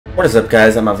What is up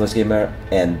guys, I'm Avlis Gamer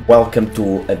and welcome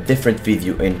to a different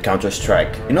video in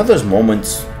Counter-Strike. You know those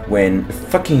moments when you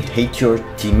fucking hate your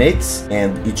teammates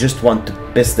and you just want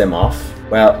to piss them off?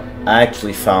 Well, I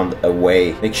actually found a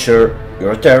way. Make sure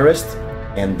you're a terrorist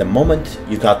and the moment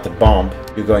you got the bomb,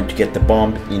 you're going to get the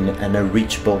bomb in an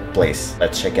unreachable place.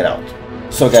 Let's check it out.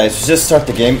 So guys, we just start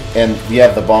the game and we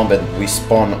have the bomb and we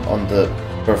spawn on the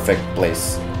perfect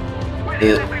place.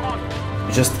 You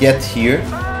just get here.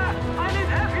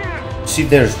 See,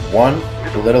 there's one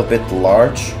a little bit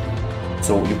large,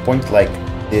 so you point like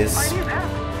this.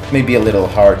 Maybe a little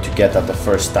hard to get at the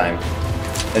first time,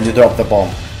 and you drop the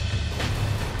bomb.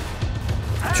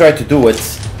 Try to do it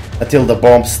until the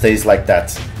bomb stays like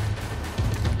that.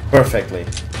 Perfectly.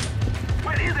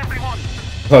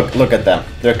 Look at them.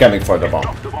 They're coming for the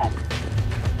bomb.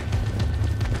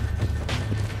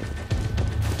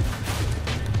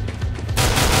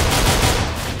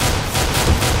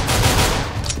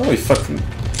 Oh, he fucking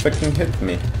hit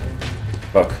me.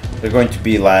 Look, they're going to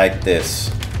be like this.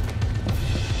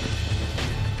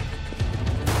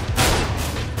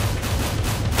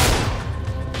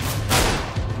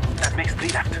 That makes 3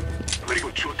 left. Very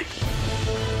good shooting.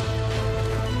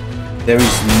 There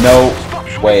is no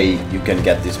way you can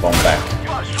get this bomb back. You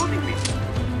are shooting me.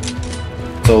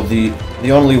 So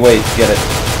the only way to get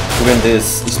it to win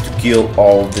this is to kill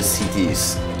all the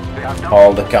CTs,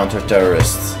 all the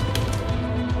counter-terrorists.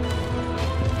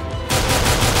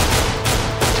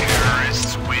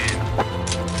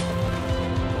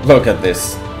 Look at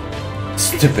this.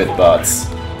 Stupid bots.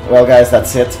 Well guys,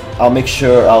 that's it. I'll make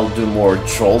sure I'll do more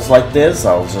trolls like this.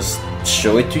 I'll just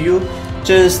show it to you.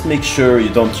 Just make sure you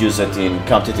don't use it in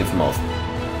competitive mode.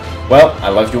 Well, I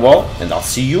love you all and I'll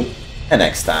see you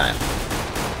next time.